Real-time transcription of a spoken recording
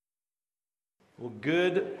Well,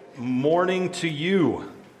 good morning to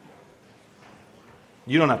you.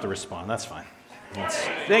 You don't have to respond. That's fine.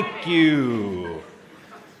 Thank you.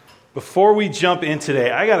 Before we jump in today,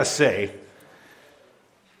 I got to say,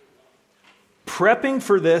 prepping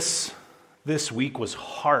for this week was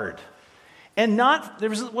hard. And there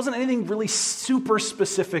wasn't anything really super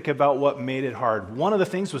specific about what made it hard. One of the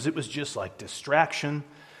things was it was just like distraction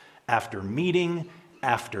after meeting,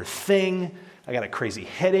 after thing. I got a crazy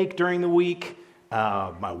headache during the week.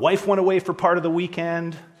 My wife went away for part of the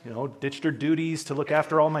weekend, ditched her duties to look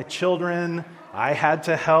after all my children. I had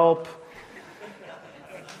to help.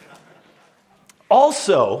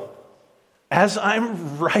 Also, as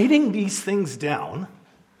I'm writing these things down,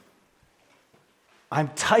 I'm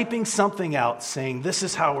typing something out saying, this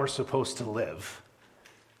is how we're supposed to live.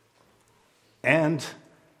 And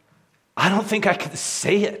I don't think I can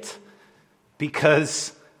say it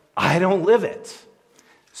because I don't live it.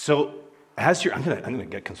 So I'm going to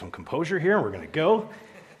get some composure here and we're going to go.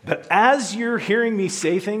 But as you're hearing me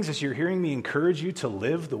say things, as you're hearing me encourage you to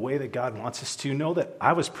live the way that God wants us to, know that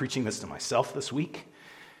I was preaching this to myself this week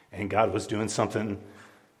and God was doing something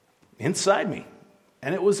inside me.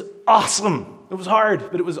 And it was awesome. It was hard,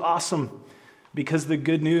 but it was awesome because the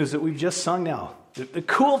good news that we've just sung now, the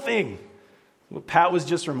cool thing, what Pat was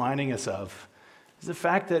just reminding us of, is the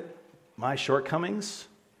fact that my shortcomings,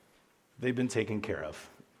 they've been taken care of.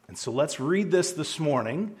 And so let's read this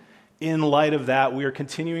morning. In light of that, we are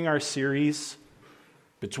continuing our series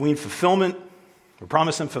between fulfillment, or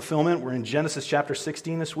promise and fulfillment. We're in Genesis chapter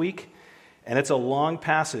 16 this week, and it's a long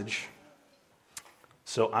passage.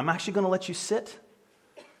 So I'm actually going to let you sit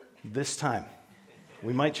this time.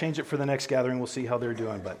 We might change it for the next gathering. We'll see how they're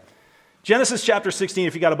doing. But Genesis chapter 16,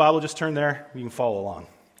 if you got a Bible, just turn there. You can follow along.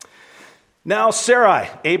 Now Sarai,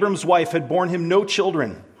 Abram's wife, had borne him no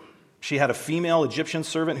children. She had a female Egyptian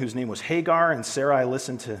servant whose name was Hagar, and Sarai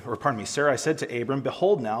said to Abram,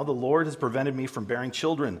 "Behold now, the Lord has prevented me from bearing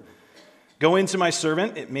children. Go in to my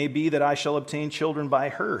servant, it may be that I shall obtain children by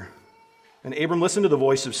her." And Abram listened to the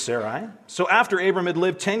voice of Sarai. So after Abram had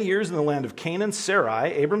lived 10 years in the land of Canaan,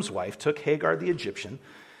 Sarai, Abram's wife, took Hagar the Egyptian,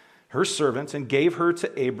 her servant, and gave her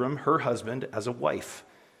to Abram, her husband, as a wife.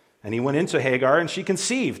 And he went into Hagar, and she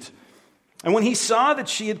conceived. And when he saw that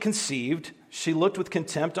she had conceived, she looked with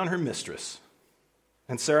contempt on her mistress.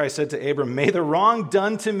 And Sarai said to Abram, "May the wrong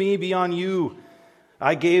done to me be on you.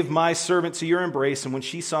 I gave my servant to your embrace, and when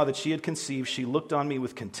she saw that she had conceived, she looked on me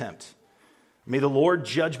with contempt. May the Lord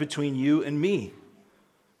judge between you and me."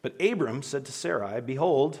 But Abram said to Sarai,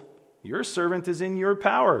 "Behold, your servant is in your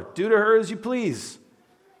power. Do to her as you please."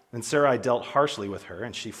 And Sarai dealt harshly with her,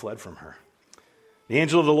 and she fled from her. The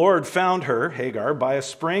angel of the Lord found her, Hagar, by a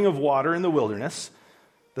spring of water in the wilderness,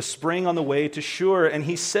 the spring on the way to Shur. And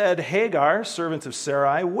he said, "Hagar, servant of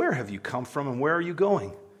Sarai, where have you come from and where are you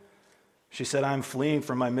going?" She said, "I am fleeing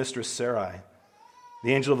from my mistress Sarai."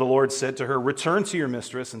 The angel of the Lord said to her, "Return to your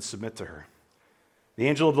mistress and submit to her." The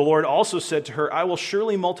angel of the Lord also said to her, "I will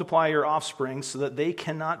surely multiply your offspring so that they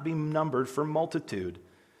cannot be numbered for multitude."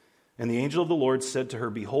 And the angel of the Lord said to her,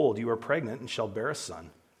 "Behold, you are pregnant and shall bear a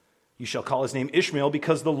son. You shall call his name Ishmael,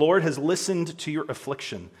 because the Lord has listened to your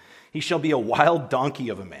affliction. He shall be a wild donkey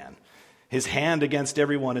of a man, his hand against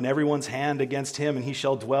everyone, and everyone's hand against him, and he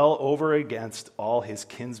shall dwell over against all his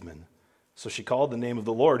kinsmen." So she called the name of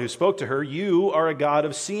the Lord who spoke to her, "You are a God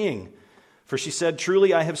of seeing." For she said,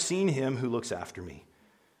 "Truly I have seen him who looks after me."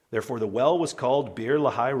 Therefore the well was called Beer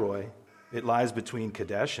Lahai Roi. It lies between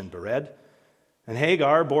Kadesh and Bered. And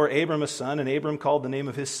Hagar bore Abram a son, and Abram called the name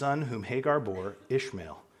of his son, whom Hagar bore,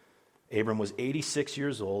 Ishmael. Abram was 86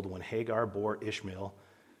 years old when Hagar bore Ishmael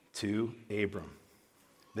to Abram.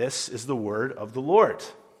 This is the word of the Lord.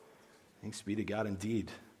 Thanks be to God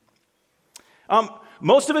indeed.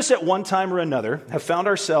 Most of us at one time or another have found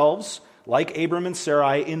ourselves, like Abram and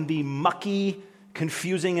Sarai, in the mucky,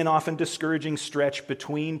 confusing, and often discouraging stretch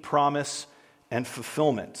between promise and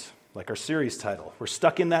fulfillment, like our series title. We're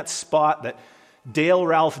stuck in that spot that Dale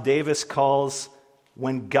Ralph Davis calls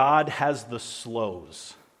when God has the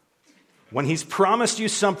slows. When he's promised you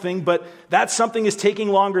something, but that something is taking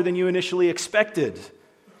longer than you initially expected.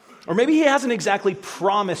 Or maybe he hasn't exactly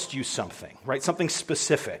promised you something, right? Something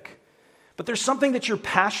specific. But there's something that you're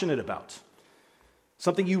passionate about.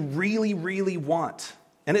 Something you really, really want.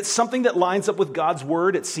 And it's something that lines up with God's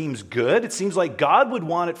word. It seems good. It seems like God would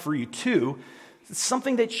want it for you too. It's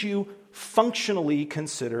something that you functionally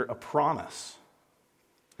consider a promise.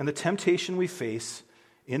 And the temptation we face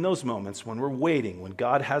in those moments when we're waiting, when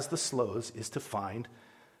God has the slows, is to find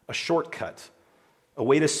a shortcut, a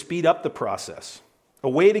way to speed up the process, a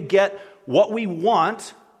way to get what we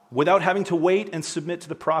want without having to wait and submit to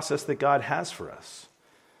the process that God has for us.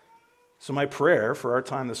 So my prayer for our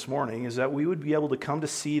time this morning is that we would be able to come to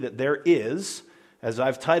see that there is, as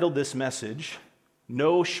I've titled this message,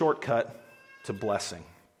 no shortcut to blessing.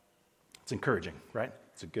 It's encouraging, right?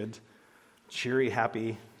 It's a good, cheery,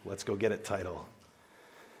 happy, let's go get it title.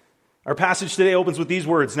 Our passage today opens with these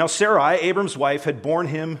words. Now Sarai, Abram's wife, had borne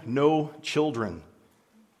him no children.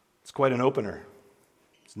 It's quite an opener.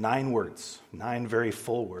 It's 9 words, 9 very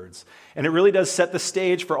full words. And it really does set the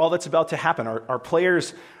stage for all that's about to happen. Our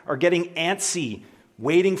players are getting antsy,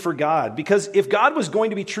 waiting for God. Because if God was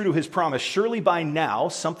going to be true to his promise, surely by now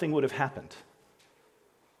something would have happened.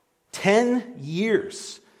 10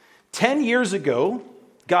 years. 10 years ago,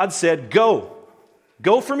 God said, go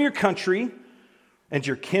from your country and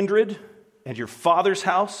your kindred and your father's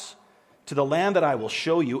house to the land that I will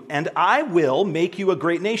show you, and I will make you a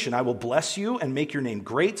great nation. I will bless you and make your name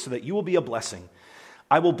great so that you will be a blessing.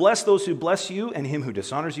 I will bless those who bless you, and him who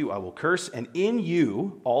dishonors you I will curse, and in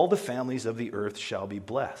you all the families of the earth shall be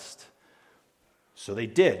blessed. So they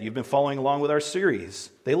did. You've been following along with our series.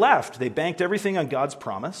 They left. They banked everything on God's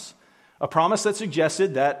promise, a promise that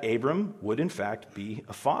suggested that Abram would in fact be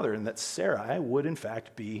a father and that Sarai would in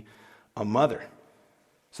fact be a mother.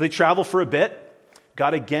 So they travel for a bit.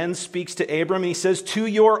 God again speaks to Abram, and he says, to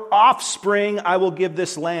your offspring I will give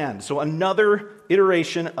this land. So another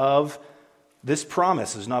iteration of this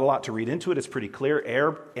promise. There's not a lot to read into it. It's pretty clear.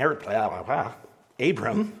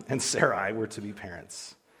 Abram and Sarai were to be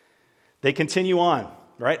parents. They continue on,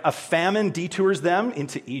 right? A famine detours them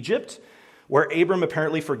into Egypt, where Abram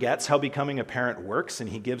apparently forgets how becoming a parent works, and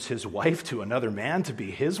he gives his wife to another man to be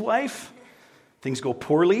his wife. Things go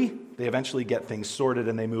poorly. They eventually get things sorted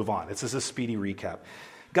and they move on. This is a speedy recap.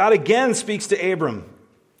 God again speaks to Abram.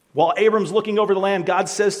 While Abram's looking over the land, God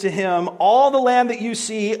says to him, all the land that you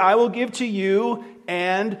see, I will give to you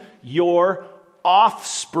and your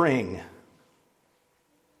offspring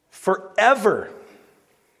forever.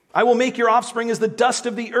 I will make your offspring as the dust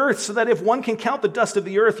of the earth, so that if one can count the dust of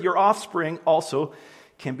the earth, your offspring also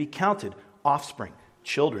can be counted. Offspring.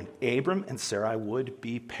 Children. Abram and Sarai would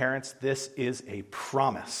be parents. This is a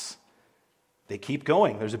promise. They keep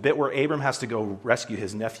going. There's a bit where Abram has to go rescue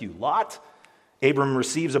his nephew Lot. Abram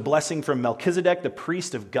receives a blessing from Melchizedek, the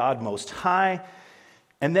priest of God Most High.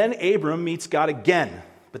 And then Abram meets God again.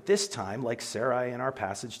 But this time, like Sarai in our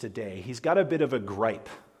passage today, he's got a bit of a gripe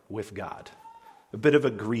with God, a bit of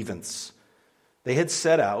a grievance. They had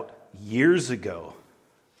set out years ago.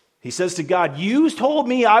 He says to God, you told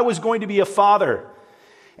me I was going to be a father.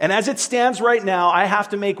 And as it stands right now, I have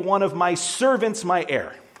to make one of my servants my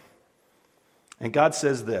heir. And God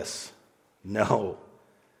says this, no,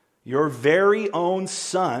 your very own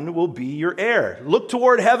son will be your heir. Look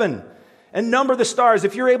toward heaven and number the stars.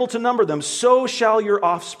 If you're able to number them, so shall your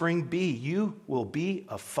offspring be. You will be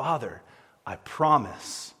a father, I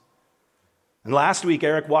promise. And last week,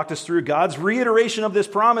 Eric walked us through God's reiteration of this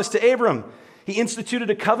promise to Abram. He instituted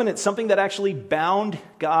a covenant, something that actually bound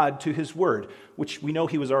God to his word, which we know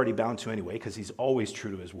he was already bound to anyway, because he's always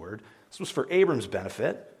true to his word. This was for Abram's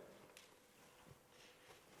benefit.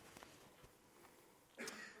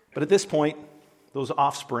 But at this point, those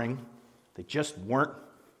offspring, they just weren't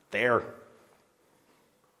there.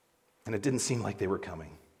 And it didn't seem like they were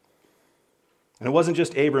coming. And it wasn't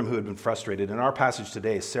just Abram who had been frustrated. In our passage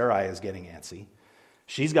today, Sarai is getting antsy.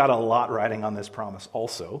 She's got a lot riding on this promise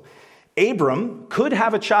also. Abram could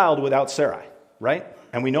have a child without Sarai, right?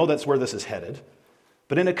 And we know that's where this is headed.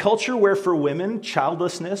 But in a culture where for women,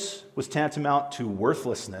 childlessness was tantamount to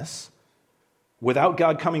worthlessness, without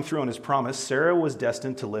God coming through on his promise, Sarah was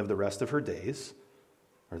destined to live the rest of her days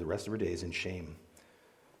in shame.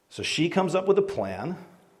 So she comes up with a plan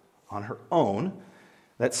on her own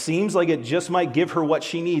that seems like it just might give her what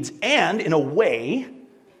she needs and, in a way,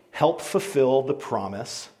 help fulfill the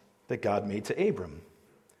promise that God made to Abram.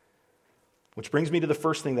 Which brings me to the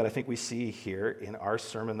first thing that I think we see here in our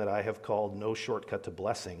sermon that I have called No Shortcut to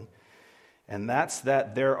Blessing, and that's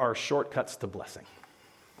that there are shortcuts to blessing.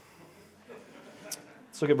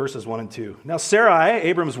 Let's look at verses 1 and 2. Now Sarai,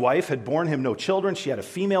 Abram's wife, had borne him no children. She had a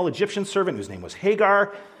female Egyptian servant whose name was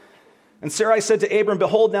Hagar. And Sarai said to Abram,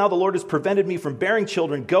 behold, now the Lord has prevented me from bearing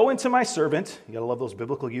children. Go into my servant, you gotta love those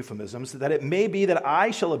biblical euphemisms, that it may be that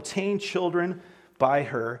I shall obtain children by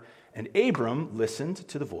her. And Abram listened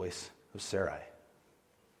to the voice of Sarai.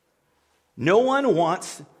 No one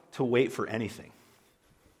wants to wait for anything,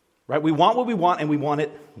 right? We want what we want, and we want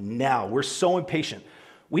it now. We're so impatient.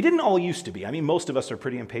 We didn't all used to be. I mean, most of us are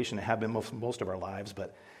pretty impatient and have been most of our lives,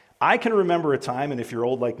 but I can remember a time, and if you're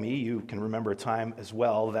old like me, you can remember a time as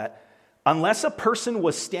well, that unless a person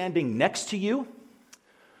was standing next to you,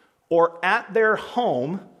 or at their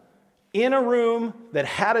home in a room that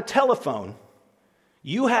had a telephone,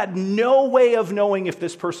 you had no way of knowing if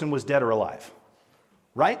this person was dead or alive,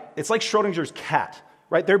 right? It's like Schrodinger's cat,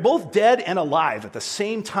 right? They're both dead and alive at the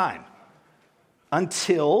same time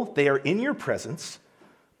until they are in your presence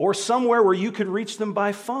or somewhere where you could reach them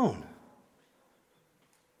by phone.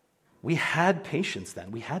 We had patience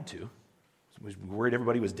then. We had to. We were worried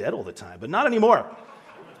everybody was dead all the time, but not anymore.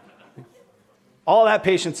 All that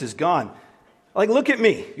patience is gone. Like, look at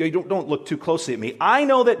me. You don't look too closely at me. I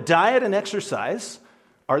know that diet and exercise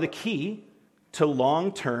are the key to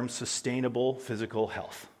long-term sustainable physical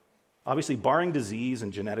health. Obviously, barring disease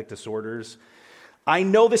and genetic disorders. I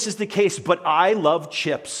know this is the case, but I love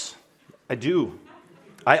chips. I do.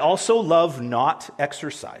 I also love not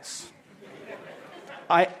exercise.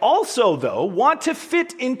 I also, though, want to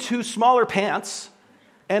fit into smaller pants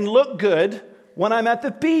and look good when I'm at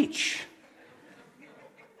the beach.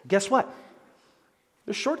 Guess what?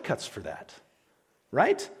 There's shortcuts for that,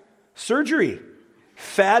 right? Surgery,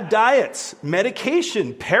 fad diets,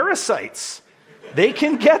 medication, parasites. They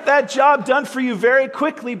can get that job done for you very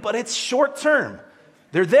quickly, but it's short term.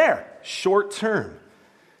 They're there, short term.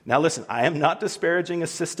 Now listen, I am not disparaging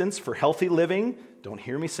assistance for healthy living. Don't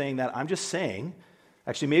hear me saying that. I'm just saying,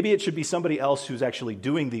 actually, maybe it should be somebody else who's actually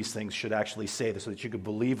doing these things should actually say this so that you could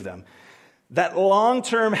believe them. That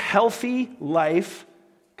long-term healthy life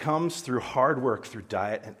comes through hard work, through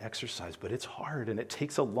diet and exercise, but it's hard and it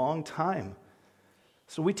takes a long time.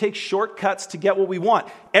 So we take shortcuts to get what we want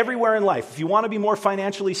everywhere in life. If you want to be more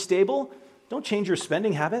financially stable, don't change your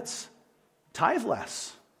spending habits. Tithe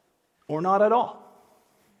less or not at all.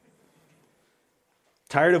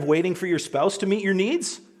 Tired of waiting for your spouse to meet your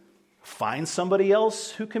needs? Find somebody else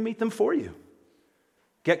who can meet them for you.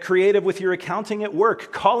 Get creative with your accounting at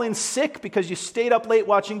work. Call in sick because you stayed up late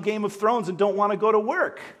watching Game of Thrones and don't want to go to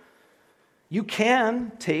work. You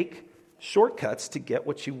can take shortcuts to get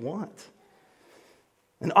what you want.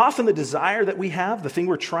 And often the desire that we have, the thing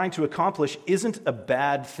we're trying to accomplish, isn't a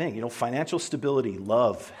bad thing. You know, financial stability,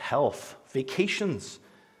 love, health, vacations,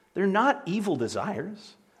 they're not evil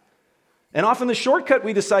desires. And often the shortcut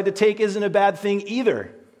we decide to take isn't a bad thing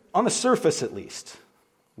either, on the surface at least.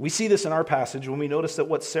 We see this in our passage when we notice that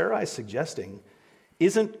what Sarai is suggesting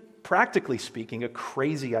isn't, practically speaking, a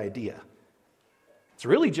crazy idea. It's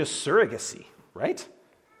really just surrogacy, right?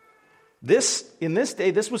 In this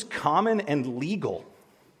day, this was common and legal.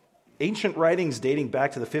 Ancient writings dating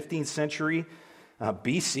back to the 15th century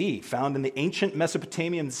BC, found in the ancient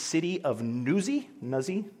Mesopotamian city of Nuzi,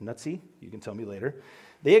 you can tell me later.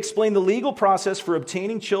 They explain the legal process for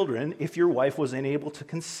obtaining children if your wife was unable to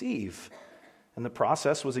conceive. And the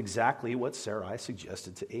process was exactly what Sarai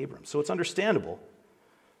suggested to Abram. So it's understandable.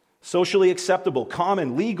 Socially acceptable,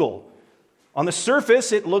 common, legal. On the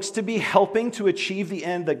surface, it looks to be helping to achieve the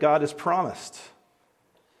end that God has promised.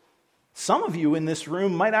 Some of you in this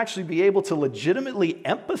room might actually be able to legitimately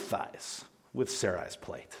empathize with Sarai's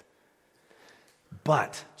plight.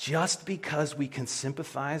 But just because we can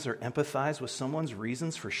sympathize or empathize with someone's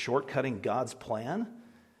reasons for shortcutting God's plan,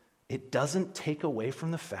 it doesn't take away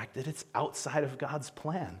from the fact that it's outside of God's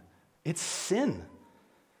plan. It's sin.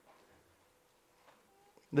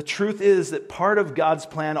 The truth is that part of God's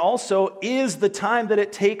plan also is the time that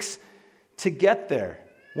it takes to get there.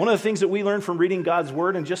 One of the things that we learn from reading God's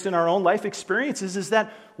word and just in our own life experiences is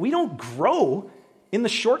that we don't grow in the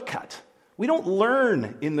shortcut. We don't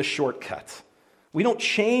learn in the shortcut. We don't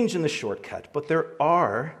change in the shortcut, but there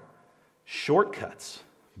are shortcuts.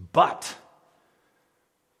 But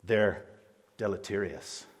they're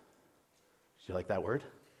deleterious. Do you like that word?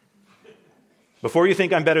 Before you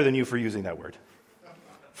think I'm better than you for using that word.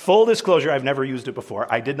 Full disclosure, I've never used it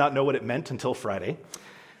before. I did not know what it meant until Friday.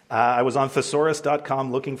 I was on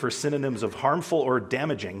thesaurus.com looking for synonyms of harmful or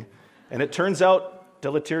damaging, and it turns out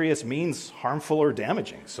deleterious means harmful or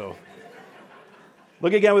damaging. So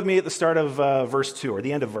look again with me at the start of verse 2, or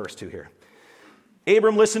the end of verse 2 here.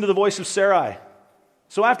 Abram listened to the voice of Sarai.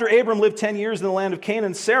 So after Abram lived 10 years in the land of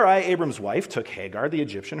Canaan, Sarai, Abram's wife, took Hagar, the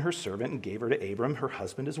Egyptian, her servant, and gave her to Abram, her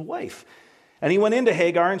husband, as wife. And he went into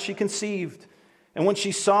Hagar, and she conceived. And when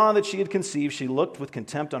she saw that she had conceived, she looked with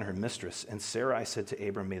contempt on her mistress. And Sarai said to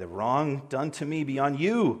Abram, "May the wrong done to me be on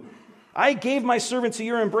you. I gave my servant to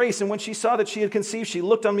your embrace, and when she saw that she had conceived, she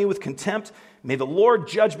looked on me with contempt. May the Lord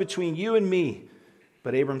judge between you and me."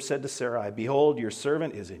 But Abram said to Sarai, "Behold, your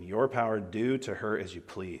servant is in your power. Do to her as you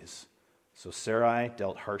please." So Sarai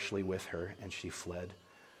dealt harshly with her, and she fled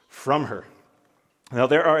from her. Now,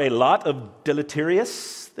 there are a lot of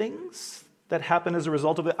deleterious things that happen as a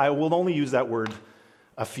result of it. I will only use that word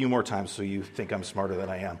a few more times so you think I'm smarter than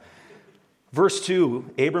I am. Verse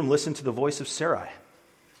 2, Abram listened to the voice of Sarai.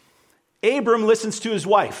 Abram listens to his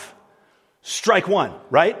wife. Strike one,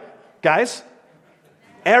 right? Guys,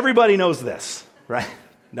 everybody knows this, right?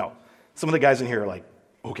 No. Some of the guys in here are like,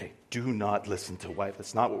 okay, do not listen to wife.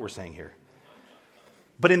 That's not what we're saying here.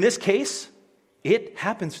 But in this case, it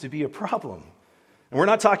happens to be a problem. And we're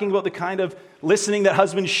not talking about the kind of listening that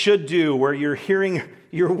husbands should do, where you're hearing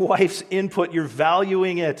your wife's input, you're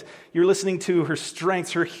valuing it, you're listening to her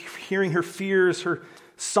strengths, hearing her fears, her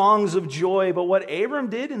songs of joy. But what Abram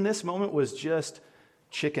did in this moment was just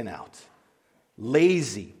chicken out.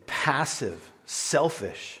 Lazy, passive,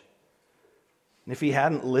 selfish. And if he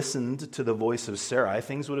hadn't listened to the voice of Sarai,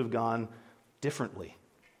 things would have gone differently.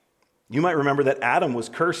 You might remember that Adam was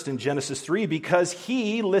cursed in Genesis 3 because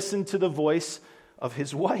he listened to the voice of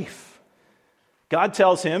his wife. God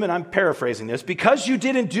tells him, and I'm paraphrasing this, because you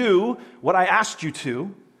didn't do what I asked you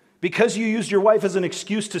to, because you used your wife as an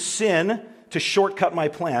excuse to sin, to shortcut my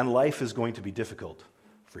plan, life is going to be difficult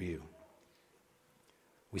for you.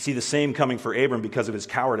 We see the same coming for Abram because of his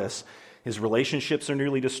cowardice. His relationships are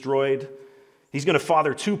nearly destroyed. He's going to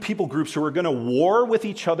father two people groups who are going to war with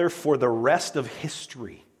each other for the rest of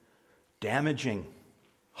history. Damaging,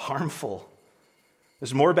 harmful.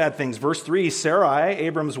 There's more bad things. Verse 3, Sarai,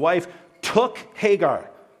 Abram's wife, took Hagar,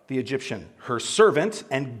 the Egyptian, her servant,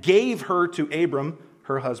 and gave her to Abram,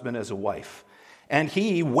 her husband, as a wife. And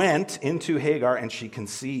he went into Hagar, and she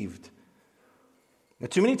conceived. Now,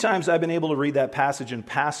 too many times I've been able to read that passage and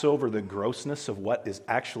pass over the grossness of what is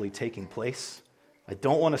actually taking place. I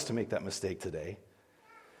don't want us to make that mistake today.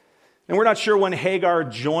 And we're not sure when Hagar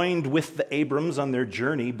joined with the Abrams on their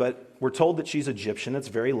journey, but we're told that she's Egyptian. It's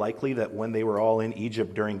very likely that when they were all in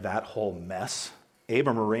Egypt during that whole mess,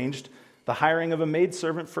 Abram arranged the hiring of a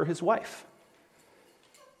maidservant for his wife.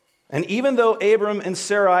 And even though Abram and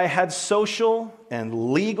Sarai had social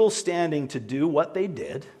and legal standing to do what they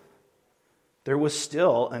did, there was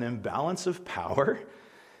still an imbalance of power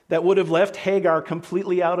that would have left Hagar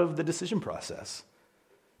completely out of the decision process.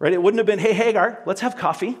 Right? It wouldn't have been, hey, Hagar, let's have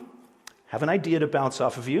coffee. Have an idea to bounce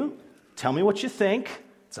off of you. Tell me what you think.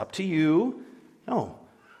 It's up to you. No.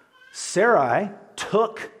 Sarai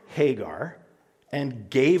took Hagar and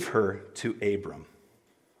gave her to Abram.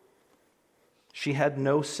 She had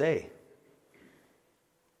no say.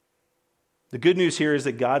 The good news here is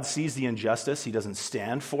that God sees the injustice. He doesn't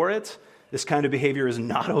stand for it. This kind of behavior is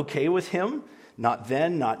not okay with him. Not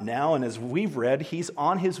then, not now. And as we've read, he's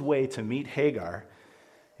on his way to meet Hagar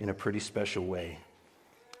in a pretty special way.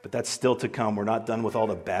 But that's still to come. We're not done with all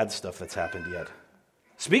the bad stuff that's happened yet.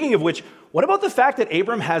 Speaking of which, what about the fact that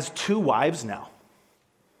Abram has two wives now?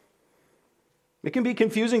 It can be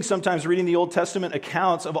confusing sometimes reading the Old Testament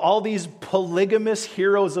accounts of all these polygamous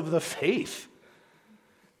heroes of the faith.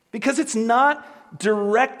 Because it's not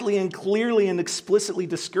directly and clearly and explicitly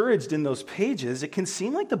discouraged in those pages. It can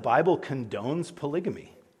seem like the Bible condones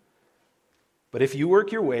polygamy. But if you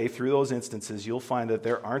work your way through those instances, you'll find that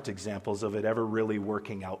there aren't examples of it ever really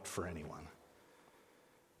working out for anyone.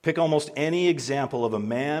 Pick almost any example of a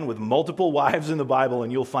man with multiple wives in the Bible,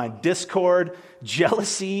 and you'll find discord,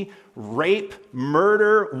 jealousy, rape,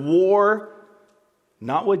 murder, war.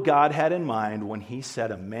 Not what God had in mind when he said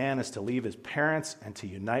a man is to leave his parents and to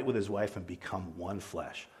unite with his wife and become one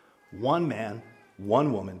flesh. One man,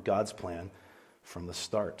 one woman, God's plan from the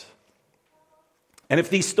start. And if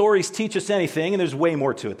these stories teach us anything, and there's way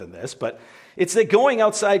more to it than this, but it's that going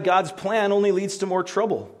outside God's plan only leads to more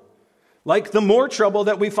trouble. Like the more trouble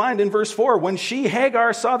that we find in verse 4. When she,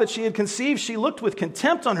 Hagar, saw that she had conceived, she looked with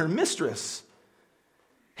contempt on her mistress.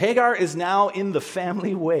 Hagar is now in the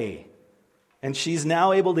family way. And she's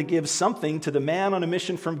now able to give something to the man on a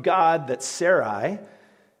mission from God that Sarai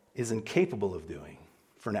is incapable of doing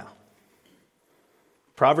for now.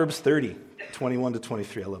 Proverbs 30, 21 to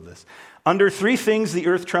 23. I love this. Under 3 things the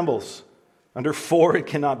earth trembles. Under 4 it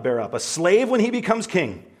cannot bear up. A slave when he becomes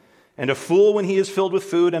king, and a fool when he is filled with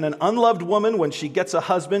food, and an unloved woman when she gets a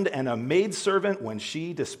husband, and a maidservant when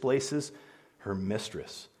she displaces her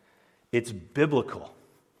mistress. It's biblical.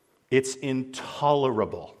 It's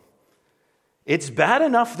intolerable. It's bad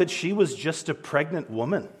enough that she was just a pregnant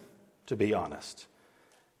woman, to be honest.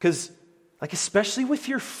 Because, especially with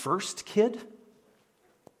your first kid,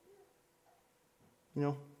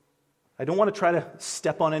 I don't want to try to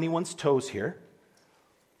step on anyone's toes here.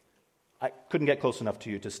 I couldn't get close enough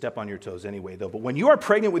to you to step on your toes anyway, though. But when you are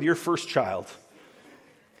pregnant with your first child,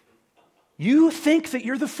 you think that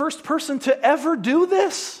you're the first person to ever do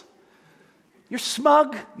this? You're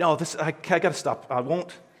smug. No, I got to stop. I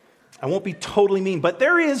won't be totally mean. But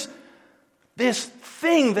there is this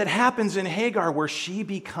thing that happens in Hagar where she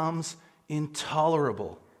becomes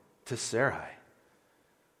intolerable to Sarai.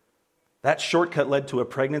 That shortcut led to a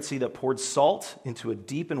pregnancy that poured salt into a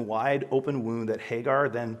deep and wide open wound that Hagar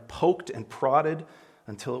then poked and prodded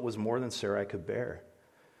until it was more than Sarai could bear,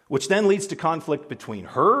 which then leads to conflict between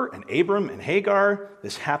her and Abram and Hagar,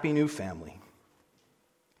 this happy new family.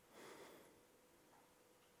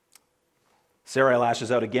 Sarai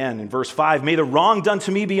lashes out again in verse 5, "May the wrong done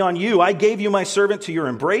to me be on you. I gave you my servant to your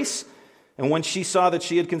embrace, and when she saw that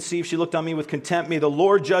she had conceived, she looked on me with contempt. May the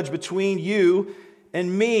Lord judge between you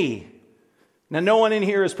and me." Now, no one in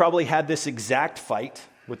here has probably had this exact fight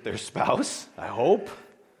with their spouse, I hope.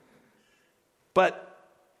 But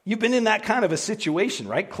you've been in that kind of a situation,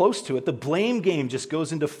 right? Close to it. The blame game just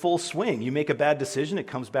goes into full swing. You make a bad decision, it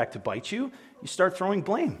comes back to bite you. You start throwing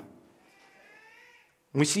blame.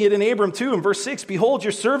 And we see it in Abram too, in verse 6. "Behold,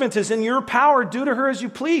 your servant is in your power. Do to her as you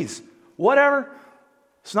please." Whatever.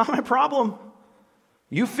 It's not my problem.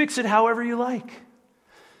 You fix it however you like.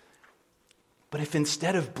 But if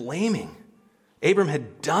instead of blaming, Abram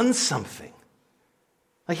had done something,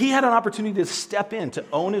 like he had an opportunity to step in, to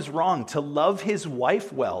own his wrong, to love his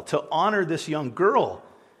wife well, to honor this young girl,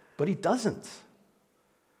 but he doesn't.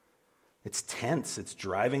 It's tense. It's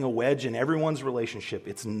driving a wedge in everyone's relationship.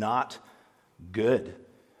 It's not good.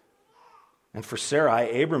 And for Sarai,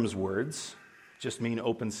 Abram's words just mean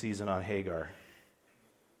open season on Hagar.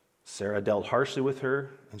 Sarah dealt harshly with her,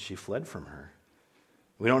 and she fled from her.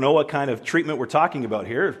 We don't know what kind of treatment we're talking about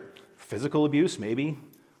here. Physical abuse, maybe.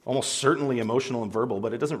 Almost certainly emotional and verbal,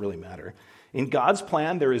 but it doesn't really matter. In God's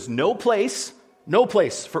plan, there is no place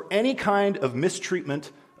for any kind of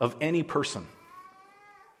mistreatment of any person.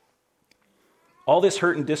 All this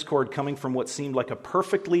hurt and discord coming from what seemed like a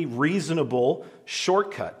perfectly reasonable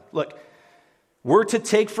shortcut. Look, we're to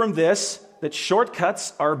take from this that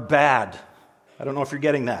shortcuts are bad. I don't know if you're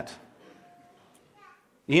getting that.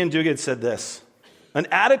 Ian Duguid said this: "An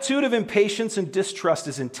attitude of impatience and distrust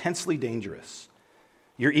is intensely dangerous.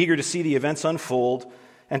 You're eager to see the events unfold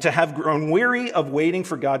and to have grown weary of waiting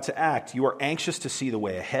for God to act. You are anxious to see the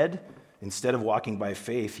way ahead. Instead of walking by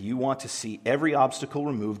faith, you want to see every obstacle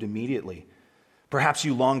removed immediately. Perhaps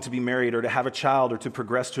you long to be married or to have a child or to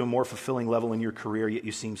progress to a more fulfilling level in your career, yet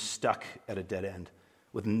you seem stuck at a dead end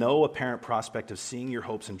with no apparent prospect of seeing your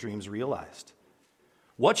hopes and dreams realized.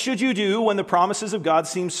 What should you do when the promises of God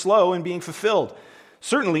seem slow in being fulfilled?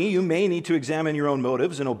 Certainly, you may need to examine your own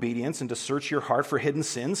motives in obedience and to search your heart for hidden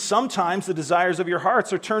sins. Sometimes the desires of your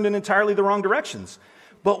hearts are turned in entirely the wrong directions.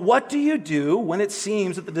 But what do you do when it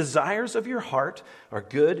seems that the desires of your heart are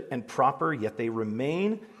good and proper, yet they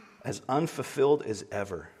remain as unfulfilled as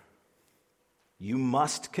ever? You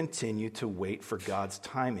must continue to wait for God's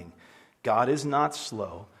timing. God is not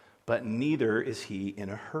slow, but neither is he in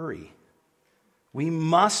a hurry. We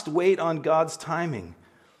must wait on God's timing.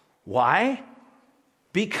 Why?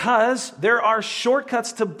 Because there are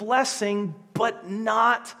shortcuts to blessing, but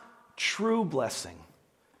not true blessing.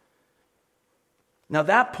 Now,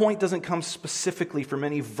 that point doesn't come specifically from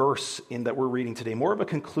any verse in that we're reading today, more of a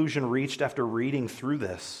conclusion reached after reading through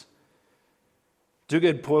this.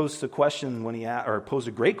 Duguid posed a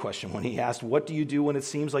great question when he asked, "What do you do when it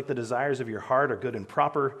seems like the desires of your heart are good and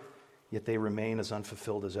proper, yet they remain as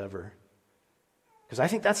unfulfilled as ever?" Because I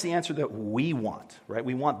think that's the answer that we want, right?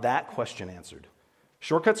 We want that question answered.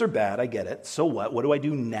 Shortcuts are bad, I get it. So what? What do I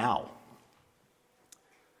do now?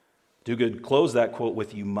 Duguid closed that quote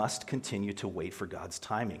with, "You must continue to wait for God's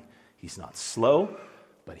timing. He's not slow,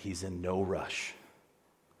 but he's in no rush."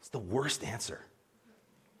 It's the worst answer.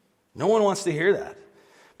 No one wants to hear that.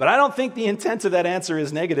 But I don't think the intent of that answer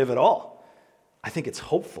is negative at all. I think it's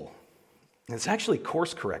hopeful. And it's actually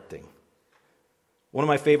course correcting. One of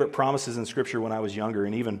my favorite promises in Scripture when I was younger,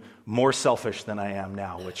 and even more selfish than I am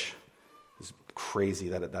now, which is crazy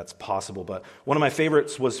that that's possible, but one of my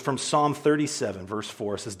favorites was from Psalm 37, verse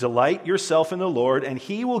 4. It says, "Delight yourself in the Lord, and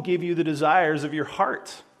he will give you the desires of your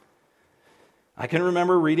heart." I can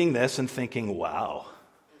remember reading this and thinking, wow,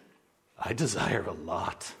 I desire a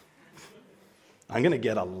lot. I'm going to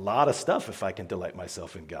get a lot of stuff if I can delight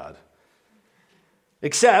myself in God.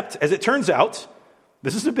 Except, as it turns out,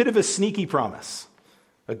 this is a bit of a sneaky promise.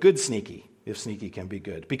 A good sneaky, if sneaky can be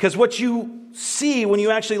good. Because what you see when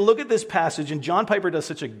you actually look at this passage, and John Piper does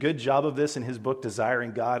such a good job of this in his book,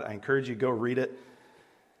 Desiring God, I encourage you to go read it.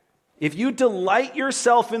 If you delight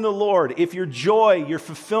yourself in the Lord, if your joy, your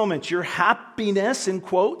fulfillment, your happiness, in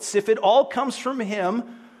quotes, if it all comes from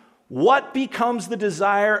him, what becomes the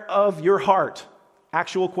desire of your heart?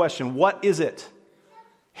 Actual question, what is it?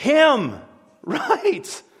 Him,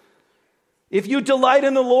 right? If you delight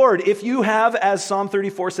in the Lord, if you have, as Psalm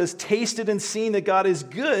 34 says, tasted and seen that God is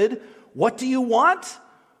good, what do you want?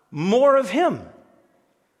 More of him.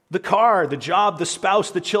 The car, the job, the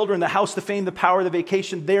spouse, the children, the house, the fame, the power, the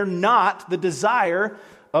vacation, they're not the desire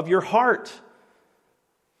of your heart.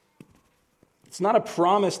 It's not a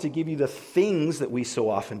promise to give you the things that we so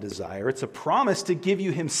often desire. It's a promise to give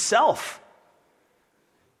you himself.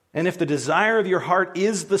 And if the desire of your heart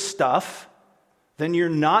is the stuff, then you're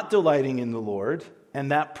not delighting in the Lord,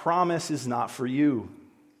 and that promise is not for you.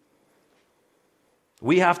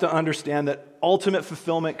 We have to understand that ultimate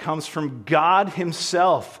fulfillment comes from God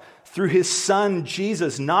himself through his Son,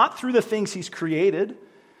 Jesus, not through the things he's created.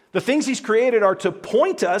 The things he's created are to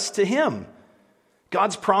point us to him.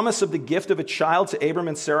 God's promise of the gift of a child to Abram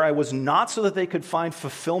and Sarai was not so that they could find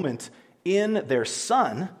fulfillment in their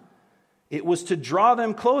son. It was to draw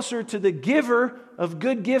them closer to the giver of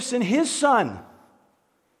good gifts in his Son.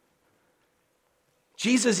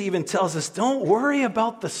 Jesus even tells us, don't worry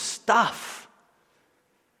about the stuff.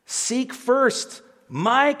 Seek first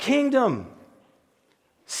my kingdom.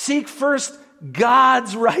 Seek first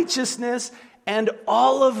God's righteousness, and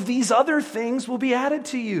all of these other things will be added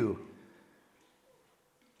to you.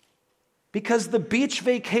 Because the beach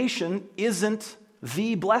vacation isn't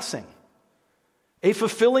the blessing. A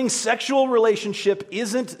fulfilling sexual relationship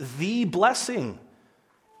isn't the blessing.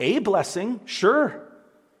 A blessing, sure.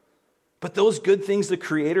 But those good things the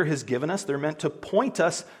Creator has given us, they're meant to point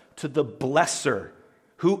us to the blesser,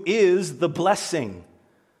 who is the blessing.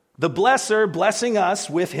 The blesser blessing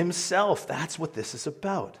us with himself. That's what this is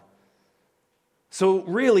about. So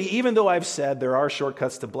really, even though I've said there are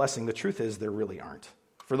shortcuts to blessing, the truth is there really aren't.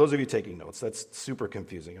 For those of you taking notes, that's super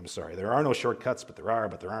confusing. I'm sorry. There are no shortcuts, but there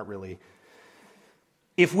aren't really.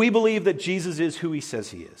 If we believe that Jesus is who he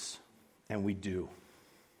says he is, and we do,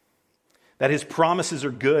 that his promises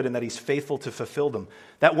are good and that he's faithful to fulfill them,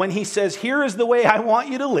 that when he says, here is the way I want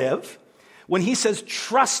you to live, when he says,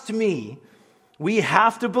 trust me, we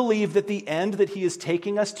have to believe that the end that he is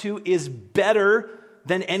taking us to is better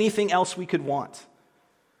than anything else we could want.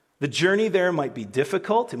 The journey there might be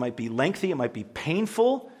difficult, it might be lengthy, it might be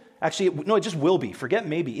painful. Actually, it just will be. Forget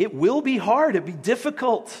maybe. It will be hard, it'll be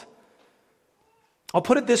difficult. I'll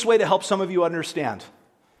put it this way to help some of you understand.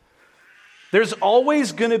 There's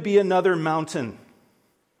always going to be another mountain.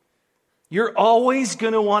 You're always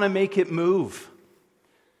going to want to make it move.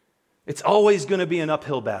 It's always going to be an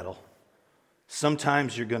uphill battle.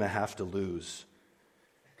 Sometimes you're going to have to lose.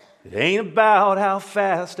 It ain't about how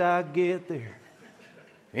fast I get there.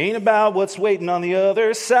 It ain't about what's waiting on the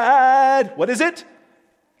other side. What is it?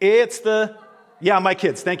 It's my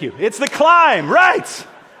kids, thank you. It's the climb, right?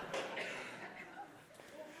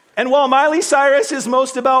 And while Miley Cyrus is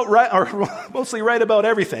mostly right about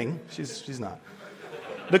everything, she's not.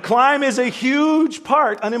 The climb is a huge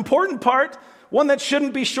part, an important part, one that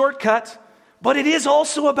shouldn't be shortcut, but it is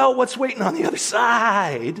also about what's waiting on the other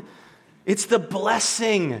side. It's the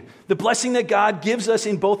blessing that God gives us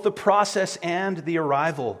in both the process and the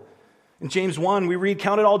arrival. In James 1, we read,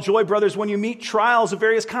 count it all joy, brothers, when you meet trials of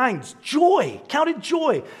various kinds. Joy, count it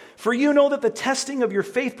joy. For you know that the testing of your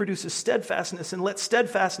faith produces steadfastness, and let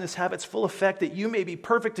steadfastness have its full effect, that you may be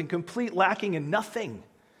perfect and complete, lacking in nothing.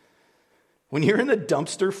 When you're in the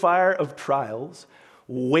dumpster fire of trials,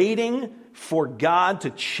 waiting for God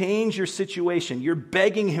to change your situation, you're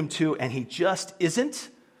begging him to, and he just isn't,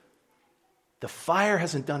 the fire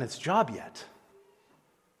hasn't done its job yet.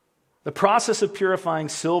 The process of purifying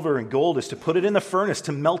silver and gold is to put it in the furnace,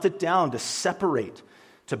 to melt it down, to separate,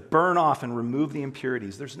 to burn off and remove the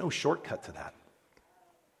impurities. There's no shortcut to that.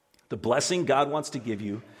 The blessing God wants to give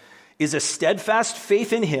you is a steadfast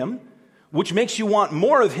faith in him, which makes you want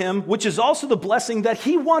more of him, which is also the blessing that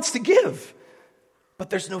he wants to give. But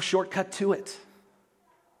there's no shortcut to it.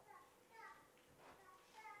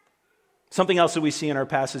 Something else that we see in our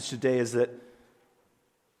passage today is that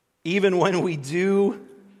even when we do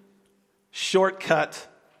shortcut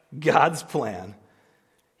God's plan,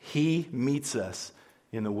 he meets us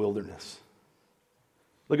in the wilderness.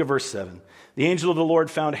 Look at verse 7. The angel of the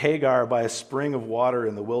Lord found Hagar by a spring of water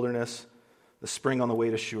in the wilderness, the spring on the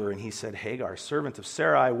way to Shur, and he said, Hagar, servant of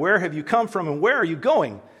Sarai, where have you come from and where are you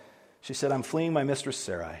going? She said, I'm fleeing my mistress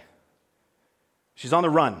Sarai. She's on the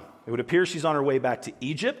run. It would appear she's on her way back to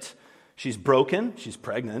Egypt. She's broken, she's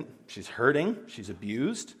pregnant, she's hurting, she's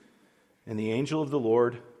abused, and the angel of the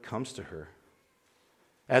Lord comes to her.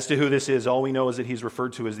 As to who this is, all we know is that he's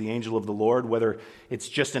referred to as the angel of the Lord, whether it's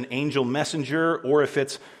just an angel messenger or if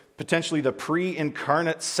it's potentially the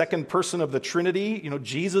pre-incarnate second person of the Trinity,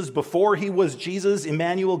 Jesus before he was Jesus,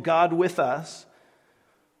 Emmanuel, God with us.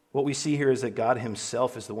 What we see here is that God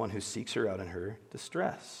himself is the one who seeks her out in her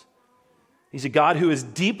distress. He's a God who is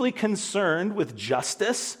deeply concerned with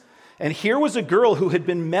justice. And here was a girl who had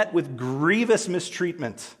been met with grievous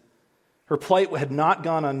mistreatment Her plight had not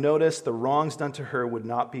gone unnoticed. The wrongs done to her would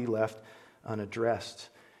not be left unaddressed.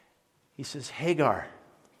 He says, Hagar,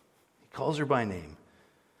 he calls her by name.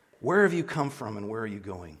 Where have you come from and where are you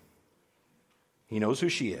going? He knows who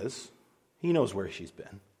she is. He knows where she's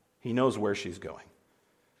been. He knows where she's going.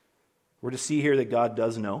 We're to see here that God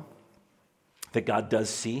does know, that God does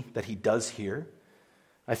see, that he does hear.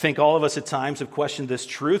 I think all of us at times have questioned this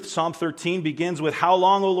truth. Psalm 13 begins with, how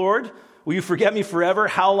long, O Lord? Will you forget me forever?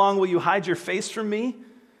 How long will you hide your face from me?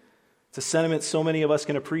 It's a sentiment so many of us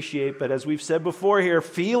can appreciate, but as we've said before here,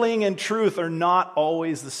 feeling and truth are not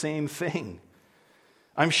always the same thing.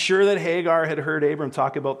 I'm sure that Hagar had heard Abram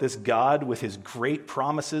talk about this God with his great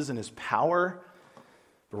promises and his power,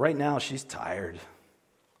 but right now she's tired,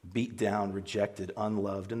 beat down, rejected,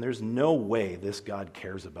 unloved, and there's no way this God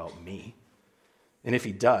cares about me. And if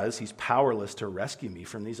he does, he's powerless to rescue me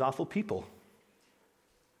from these awful people.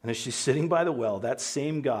 And as she's sitting by the well, that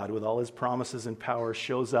same God with all his promises and power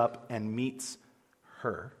shows up and meets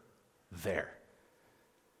her there.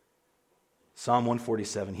 Psalm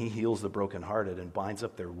 147, he heals the brokenhearted and binds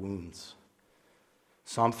up their wounds.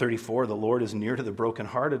 Psalm 34, the Lord is near to the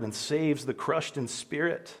brokenhearted and saves the crushed in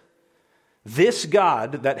spirit. This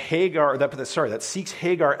God that seeks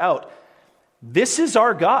Hagar out, this is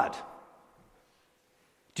our God.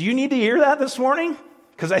 Do you need to hear that this morning?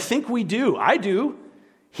 Because I think we do. I do.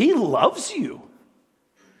 He loves you.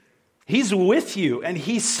 He's with you, and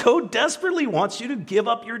he so desperately wants you to give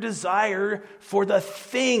up your desire for the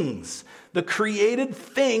things, the created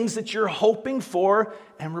things that you're hoping for,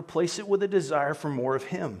 and replace it with a desire for more of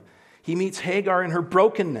him. He meets Hagar in her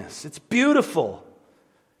brokenness. It's beautiful.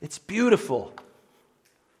 It's beautiful.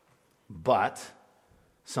 But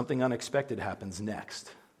something unexpected happens next,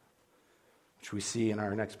 which we see in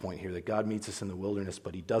our next point here, that God meets us in the wilderness,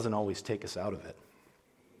 but he doesn't always take us out of it.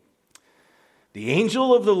 The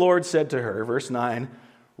angel of the Lord said to her, verse 9,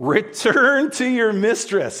 return to your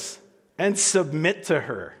mistress and submit to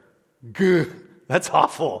her. Good. That's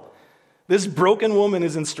awful. This broken woman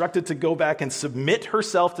is instructed to go back and submit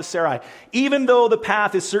herself to Sarai, even though the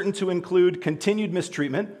path is certain to include continued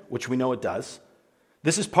mistreatment, which we know it does.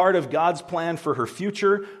 This is part of God's plan for her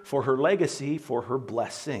future, for her legacy, for her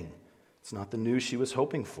blessing. It's not the news she was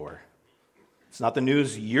hoping for. It's not the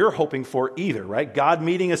news you're hoping for either, right? God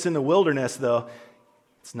meeting us in the wilderness, though,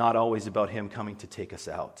 it's not always about him coming to take us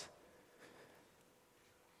out.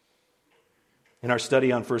 In our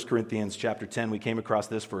study on 1 Corinthians chapter 10, we came across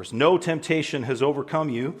this verse. No temptation has overcome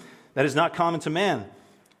you that is not common to man.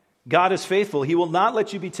 God is faithful. He will not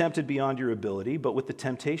let you be tempted beyond your ability, but with the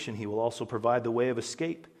temptation, he will also provide the way of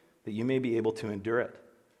escape that you may be able to endure it.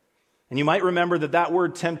 And you might remember that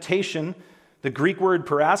word temptation, the Greek word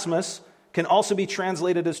parasmus, can also be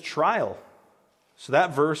translated as trial. So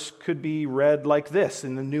that verse could be read like this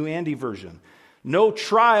in the New Andy version. No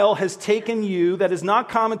trial has taken you that is not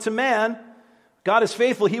common to man. God is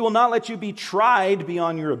faithful. He will not let you be tried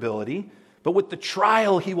beyond your ability, but with the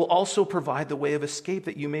trial, he will also provide the way of escape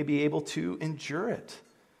that you may be able to endure it.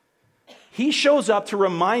 He shows up to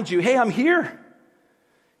remind you, hey, I'm here.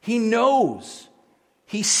 He knows.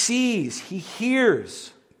 He sees. He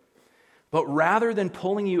hears. But rather than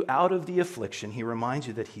pulling you out of the affliction, he reminds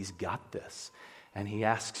you that he's got this. And he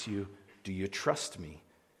asks you, do you trust me?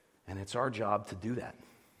 And it's our job to do that,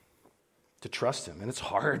 to trust him. And it's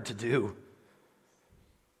hard to do.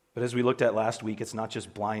 But as we looked at last week, it's not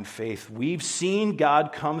just blind faith. We've seen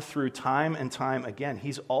God come through time and time again.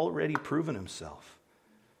 He's already proven himself.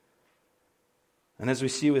 And as we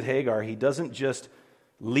see with Hagar, he doesn't just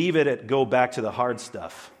leave it at go back to the hard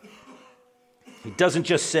stuff. He doesn't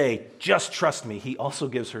just say, just trust me. He also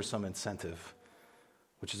gives her some incentive,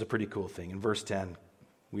 which is a pretty cool thing. In verse 10,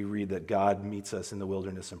 we read that God meets us in the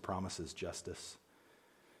wilderness and promises justice.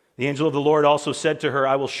 The angel of the Lord also said to her,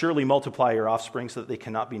 I will surely multiply your offspring so that they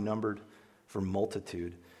cannot be numbered for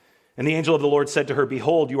multitude. And the angel of the Lord said to her,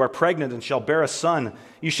 behold, you are pregnant and shall bear a son.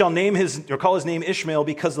 You shall call his name Ishmael,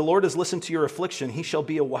 because the Lord has listened to your affliction. He shall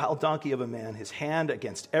be a wild donkey of a man, his hand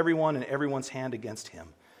against everyone and everyone's hand against him.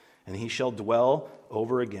 And he shall dwell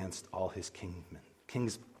over against all his kingsmen.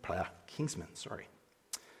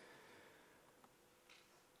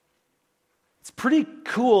 It's pretty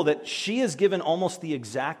cool that she is given almost the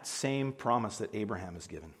exact same promise that Abraham is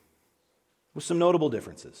given, with some notable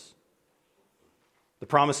differences. The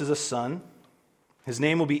promise is a son. His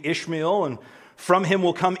name will be Ishmael, and from him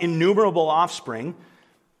will come innumerable offspring.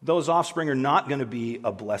 Those offspring are not going to be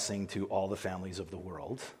a blessing to all the families of the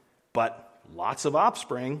world, but lots of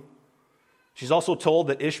offspring. She's also told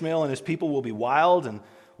that Ishmael and his people will be wild and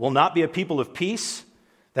will not be a people of peace.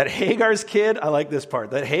 That Hagar's kid, I like this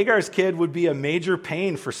part, that Hagar's kid would be a major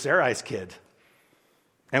pain for Sarai's kid.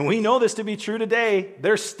 And we know this to be true today.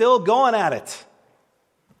 They're still going at it.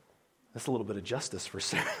 That's a little bit of justice for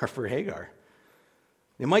Sarah, for Hagar.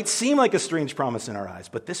 It might seem like a strange promise in our eyes,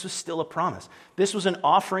 but this was still a promise. This was an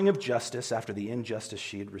offering of justice after the injustice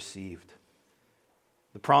she had received.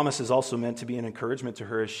 The promise is also meant to be an encouragement to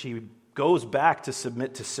her as she goes back to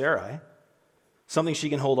submit to Sarai, something she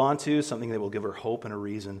can hold on to, something that will give her hope and a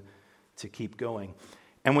reason to keep going.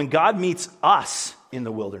 And when God meets us in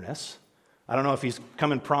the wilderness, I don't know if he's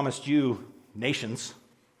come and promised you nations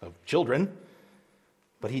of children,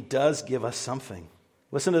 but he does give us something.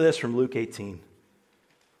 Listen to this from Luke 18.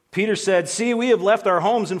 Peter said, "See, we have left our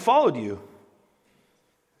homes and followed you."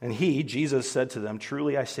 And he, Jesus, said to them,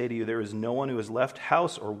 "Truly I say to you, there is no one who has left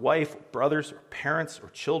house or wife, or brothers or parents or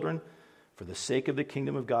children for the sake of the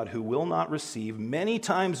kingdom of God who will not receive many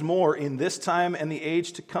times more in this time and the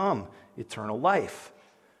age to come eternal life."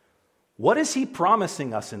 What is he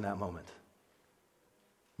promising us in that moment?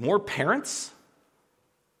 More parents?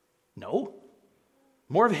 No.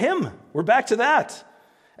 More of him. We're back to that.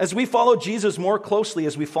 As we follow Jesus more closely,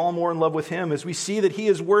 as we fall more in love with him, as we see that he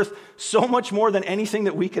is worth so much more than anything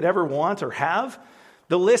that we could ever want or have,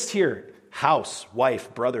 the list here, house,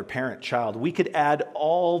 wife, brother, parent, child, we could add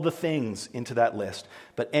all the things into that list.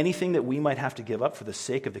 But anything that we might have to give up for the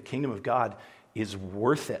sake of the kingdom of God is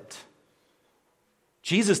worth it.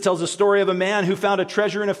 Jesus tells a story of a man who found a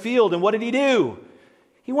treasure in a field, and what did he do?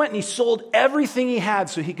 He went and he sold everything he had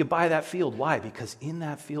so he could buy that field. Why? Because in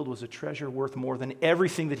that field was a treasure worth more than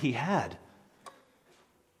everything that he had.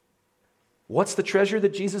 What's the treasure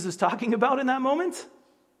that Jesus is talking about in that moment?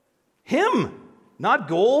 Him. Not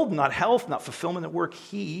gold, not health, not fulfillment at work.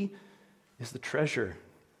 He is the treasure.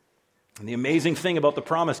 And the amazing thing about the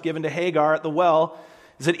promise given to Hagar at the well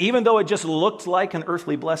is that even though it just looked like an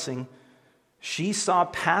earthly blessing, she saw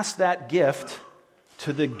past that gift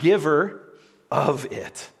to the giver of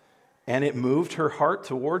it. And it moved her heart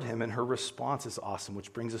toward him, and her response is awesome,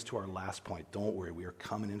 which brings us to our last point. Don't worry, we are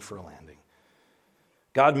coming in for a landing.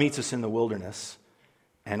 God meets us in the wilderness,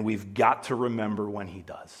 and we've got to remember when he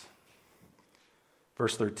does.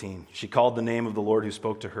 Verse 13, she called the name of the Lord who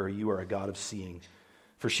spoke to her, "You are a God of seeing."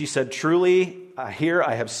 For she said, "Truly, here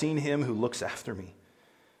I have seen him who looks after me."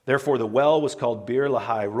 Therefore the well was called Beer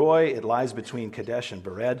Lahai Roi. It lies between Kadesh and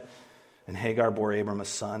Bered. And Hagar bore Abram a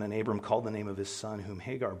son, and Abram called the name of his son, whom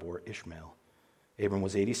Hagar bore, Ishmael. Abram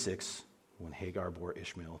was 86 when Hagar bore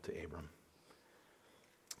Ishmael to Abram.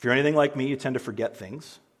 If you're anything like me, you tend to forget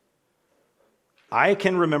things. I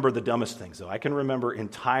can remember the dumbest things, though. I can remember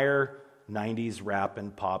entire 90s rap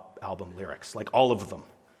and pop album lyrics, like all of them.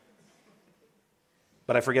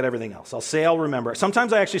 But I forget everything else. I'll remember.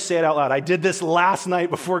 Sometimes I actually say it out loud. I did this last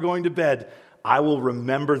night before going to bed. I will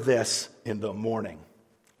remember this in the morning.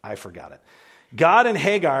 I forgot it. God and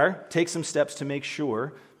Hagar take some steps to make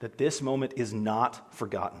sure that this moment is not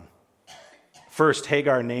forgotten. First,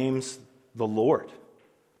 Hagar names the Lord.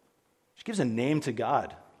 She gives a name to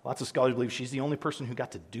God. Lots of scholars believe she's the only person who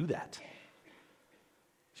got to do that.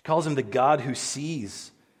 She calls him the God who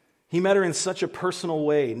sees. He met her in such a personal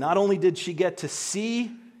way. Not only did she get to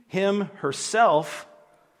see him herself,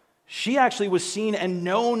 she actually was seen and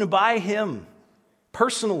known by him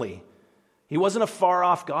personally. He wasn't a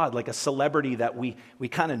far-off God, like a celebrity that we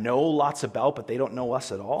kind of know lots about, but they don't know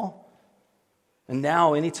us at all. And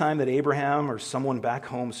now, anytime that Abraham or someone back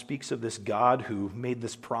home speaks of this God who made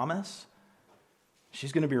this promise,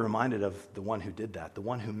 she's going to be reminded of the one who did that, the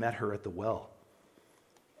one who met her at the well.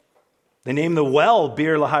 They name the well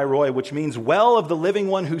Beer Lahai Roi, which means well of the living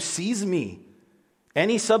one who sees me.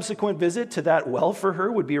 Any subsequent visit to that well for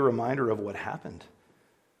her would be a reminder of what happened.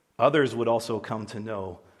 Others would also come to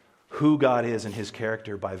know who God is and his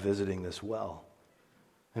character by visiting this well.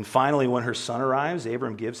 And finally, when her son arrives,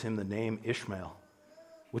 Abram gives him the name Ishmael,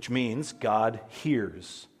 which means God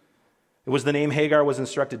hears. It was the name Hagar was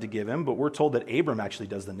instructed to give him, but we're told that Abram actually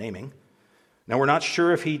does the naming. Now, we're not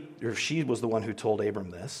sure if she was the one who told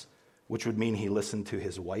Abram this, which would mean he listened to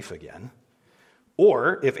his wife again,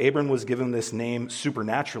 or if Abram was given this name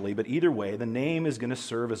supernaturally, but either way, the name is going to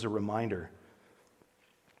serve as a reminder.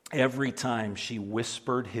 Every time she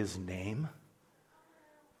whispered his name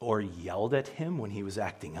or yelled at him when he was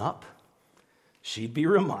acting up, she'd be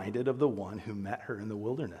reminded of the one who met her in the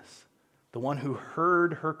wilderness, the one who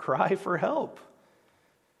heard her cry for help.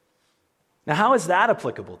 Now, how is that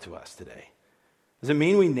applicable to us today? Does it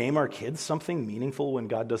mean we name our kids something meaningful when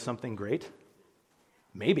God does something great?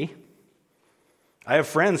 Maybe. I have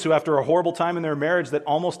friends who, after a horrible time in their marriage that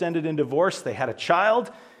almost ended in divorce, they had a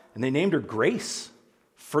child and they named her Grace.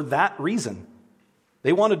 For that reason.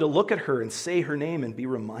 They wanted to look at her and say her name and be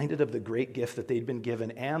reminded of the great gift that they'd been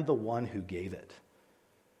given and the one who gave it.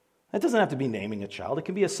 That doesn't have to be naming a child. It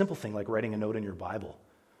can be a simple thing like writing a note in your Bible.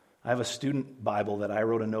 I have a student Bible that I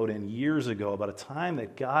wrote a note in years ago about a time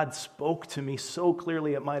that God spoke to me so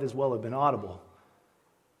clearly it might as well have been audible.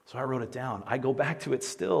 So I wrote it down. I go back to it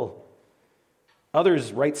still.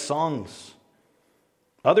 Others write songs.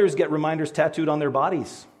 Others get reminders tattooed on their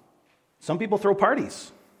bodies. Some people throw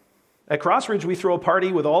parties. At Crossridge, we throw a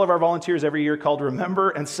party with all of our volunteers every year called Remember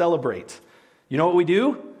and Celebrate. You know what we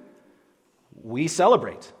do? We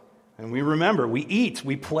celebrate and we remember. We eat,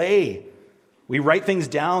 we play. We write things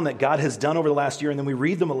down that God has done over the last year, and then we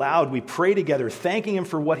read them aloud. We pray together, thanking Him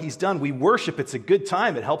for what He's done. We worship. It's a good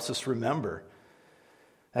time. It helps us remember.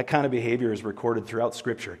 That kind of behavior is recorded throughout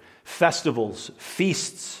Scripture. Festivals,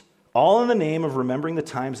 feasts, all in the name of remembering the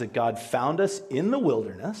times that God found us in the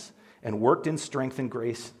wilderness and worked in strength and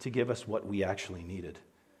grace to give us what we actually needed,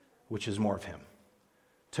 which is more of Him,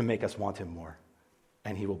 to make us want Him more,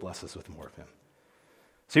 and He will bless us with more of Him.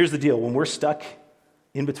 So here's the deal. When we're stuck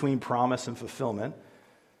in between promise and fulfillment,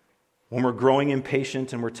 when we're growing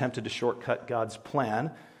impatient and we're tempted to shortcut God's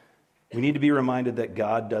plan, we need to be reminded that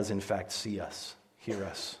God does in fact see us, hear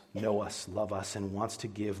us, know us, love us, and wants to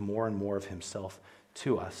give more and more of Himself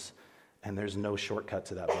to us. And there's no shortcut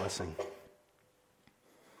to that blessing.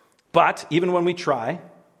 But even when we try,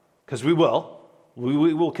 because we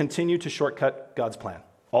will continue to shortcut God's plan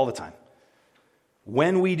all the time.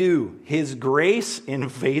 When we do, His grace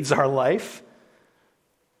invades our life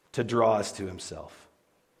to draw us to Himself.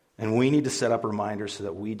 And we need to set up reminders so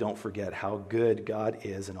that we don't forget how good God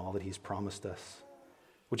is and all that He's promised us,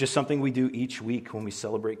 which is something we do each week when we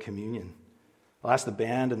celebrate communion. I'll ask the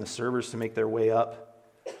band and the servers to make their way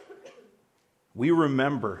up. We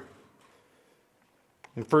remember.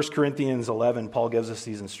 In 1 Corinthians 11, Paul gives us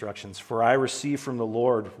these instructions. For I received from the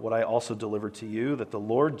Lord what I also delivered to you, that the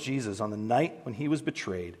Lord Jesus, on the night when He was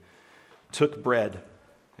betrayed, took bread,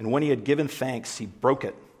 and when He had given thanks, He broke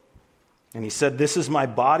it. And He said, "This is my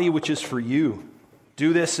body, which is for you.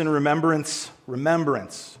 Do this in remembrance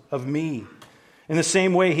of me." In the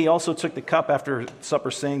same way, He also took the cup after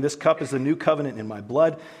supper, saying, "This cup is the new covenant in my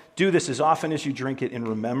blood. Do this as often as you drink it in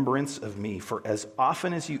remembrance of me. For as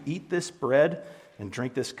often as you eat this bread and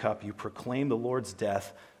drink this cup, you proclaim the Lord's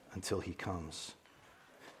death until He comes."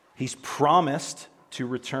 He's promised to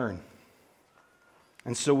return.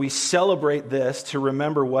 And so we celebrate this to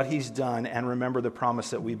remember what He's done and remember the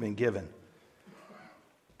promise that we've been given,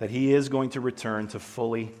 that He is going to return to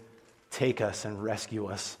fully take us and rescue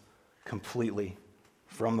us completely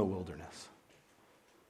from the wilderness.